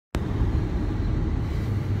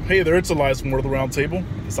Hey there, it's Elias from Word of the Round Table.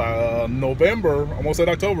 It's November, almost at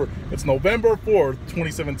October. It's November 4th,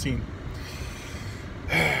 2017.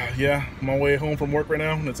 Yeah, I'm on my way home from work right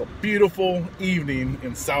now, and it's a beautiful evening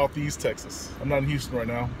in Southeast Texas. I'm not in Houston right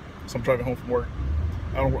now, so I'm driving home from work.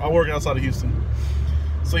 I work outside of Houston.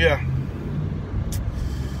 So yeah,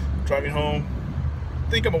 driving home. I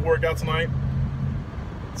think I'm gonna work out tonight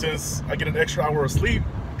since I get an extra hour of sleep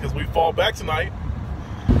because we fall back tonight.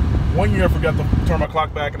 One year I forgot to turn my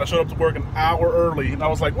clock back and I showed up to work an hour early and I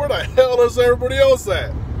was like, where the hell is everybody else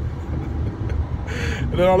at?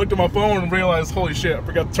 And then I looked at my phone and realized, holy shit, I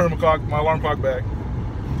forgot to turn my alarm clock back.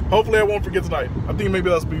 Hopefully I won't forget tonight. I think maybe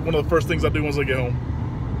that'll be one of the first things I do once I get home.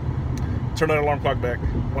 Turn that alarm clock back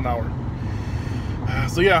 1 hour.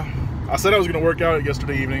 So yeah, I said I was gonna work out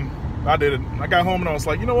yesterday evening. I did it. I got home and I was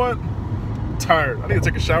like, you know what? I'm tired. I need to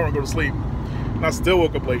take a shower and go to sleep. And I still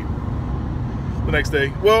woke up late the next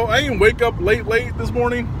day. Well, I didn't wake up late this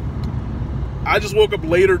morning. I just woke up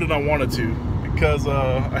later than I wanted to because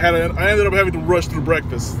I ended up having to rush through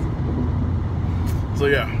breakfast. So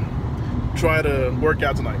yeah, try to work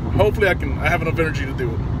out tonight. Hopefully I have enough energy to do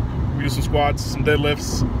it. We do some squats, some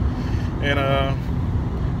deadlifts,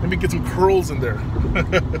 and maybe get some curls in there.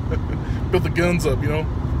 Build the guns up, you know.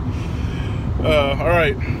 All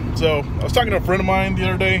right, so I was talking to a friend of mine the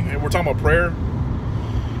other day, and we're talking about prayer.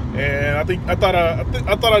 And I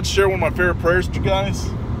thought I'd share one of my favorite prayers with you guys.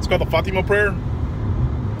 It's called the Fatima prayer.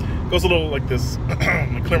 It goes a little like this.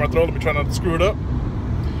 Let me clear my throat. Let me try not to screw it up.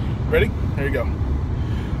 Ready? Here you go.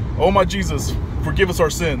 Oh my Jesus, forgive us our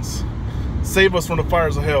sins. Save us from the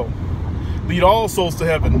fires of hell. Lead all souls to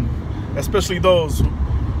heaven, especially those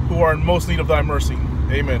who are in most need of thy mercy.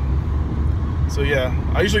 Amen. So yeah,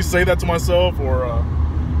 I usually say that to myself or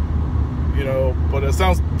you know, but it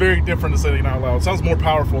sounds very different than saying it out loud. It sounds more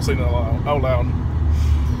powerful saying it out loud.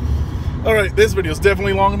 All right, this video is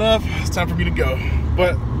definitely long enough. It's time for me to go.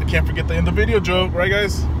 But I can't forget the end of the video joke, right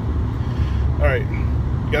guys? All right,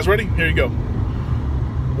 you guys ready? Here you go.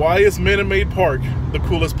 Why is Minute Maid Park the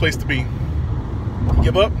coolest place to be?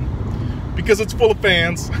 Give up? Because it's full of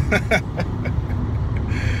fans.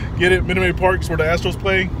 Get it? Minute Maid Park is where the Astros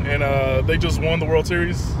play, and they just won the World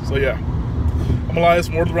Series. So yeah. I'm Elias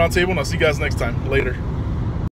from Word of the Round Table, and I'll see you guys next time. Later.